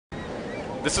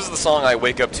This is the song I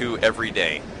wake up to every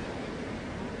day.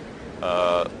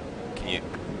 Can you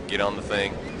get on the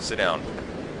thing? Sit down.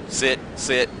 Sit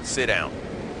down.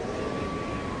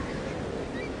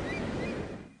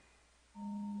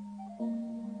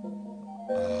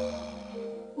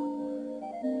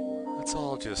 Let's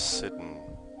all just sit and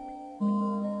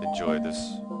enjoy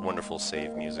this wonderful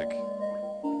save music.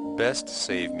 Best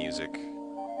save music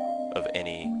of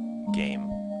any game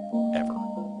ever.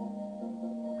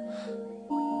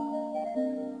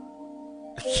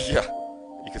 Yeah,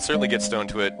 you can certainly get stoned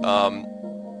to it.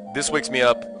 This wakes me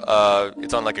up.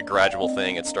 It's on like a gradual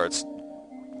thing. It starts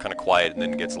kind of quiet and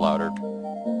then gets louder.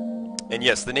 And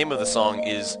yes, the name of the song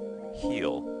is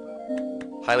Heal.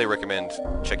 Highly recommend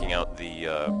checking out the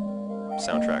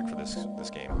soundtrack for this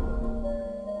game.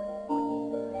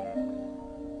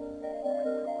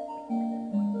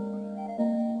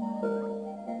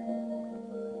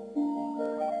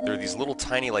 There are these little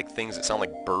tiny like things that sound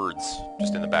like birds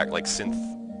just in the back, like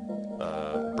synth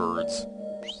birds.